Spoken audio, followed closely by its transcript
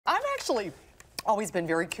actually always been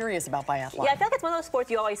very curious about biathlon. Yeah, I feel like it's one of those sports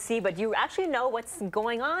you always see, but do you actually know what's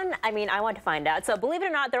going on? I mean, I want to find out. So believe it or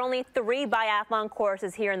not, there are only 3 biathlon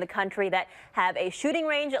courses here in the country that have a shooting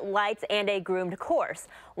range, lights, and a groomed course.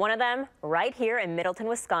 One of them right here in Middleton,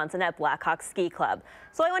 Wisconsin at Blackhawk Ski Club.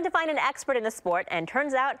 So I went to find an expert in the sport, and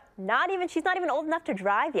turns out she's not even old enough to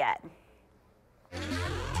drive yet.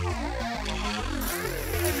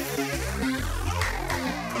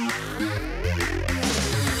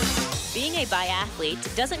 Being a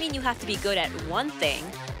biathlete doesn't mean you have to be good at one thing,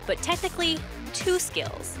 but technically 2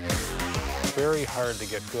 skills. Very hard to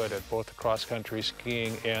get good at both the cross-country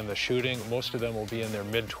skiing and the shooting. Most of them will be in their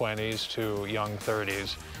mid-20s to young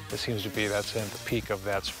 30s. It seems to be that's in the peak of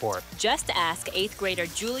that sport. Just ask 8th grader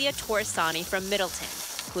Julia Torresani from Middleton,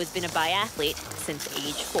 who has been a biathlete since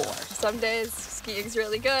age 4. Some days skiing's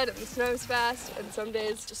really good and the snow's fast, and some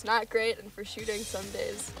days just not great, and for shooting some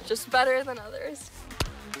days just better than others.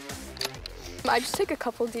 I just take a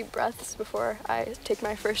couple deep breaths before I take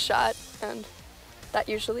my first shot, and that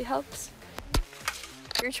usually helps.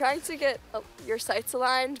 You're trying to get your sights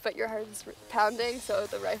aligned, but your heart's pounding, so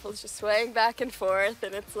the rifle's just swaying back and forth,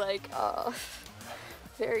 and it's like, oh,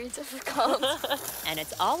 very difficult. And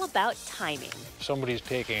it's all about timing. Somebody's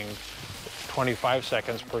taking 25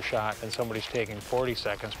 seconds per shot and somebody's taking 40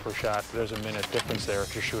 seconds per shot. There's a minute difference there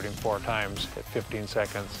if you're shooting 4 times at 15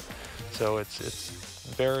 seconds. So it's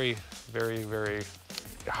very, very, very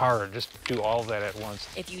hard just to do all of that at once.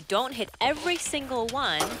 If you don't hit every single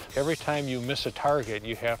one... Every time you miss a target,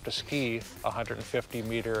 you have to ski 150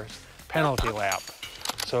 meters penalty lap.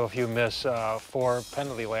 So if you miss 4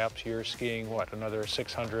 penalty laps, you're skiing, what, another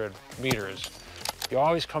 600 meters. You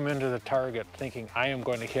always come into the target thinking, I am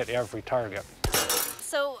going to hit every target.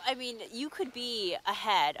 So, I mean, you could be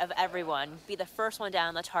ahead of everyone, be the first one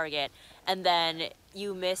down the target, and then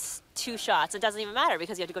you miss 2 shots. It doesn't even matter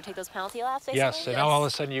because you have to go take those penalty laps, basically? Yes, and now all of a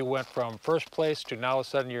sudden you went from first place to now all of a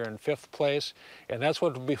sudden you're in 5th place, and that's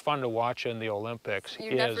what would be fun to watch in the Olympics.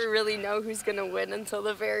 You never really know who's going to win until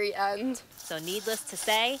the very end. So needless to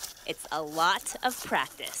say, it's a lot of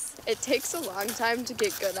practice. It takes a long time to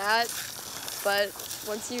get good at, but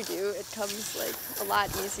once you do, it comes like a lot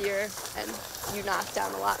easier and you knock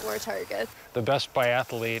down a lot more targets. The best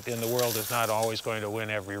biathlete in the world is not always going to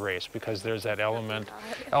win every race because there's that element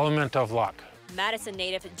of luck. Madison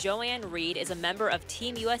native Joanne Reed is a member of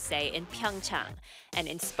Team USA in Pyeongchang and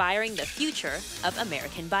inspiring the future of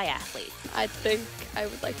American biathletes. I think I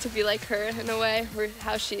would like to be like her in a way, where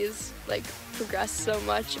how she's like progressed so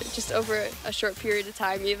much just over a short period of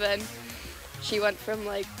time even. She went from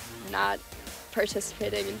like not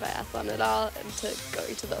participating in biathlon at all and to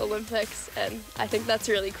going to the Olympics, and I think that's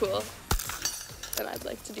really cool, and I'd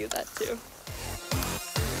like to do that too.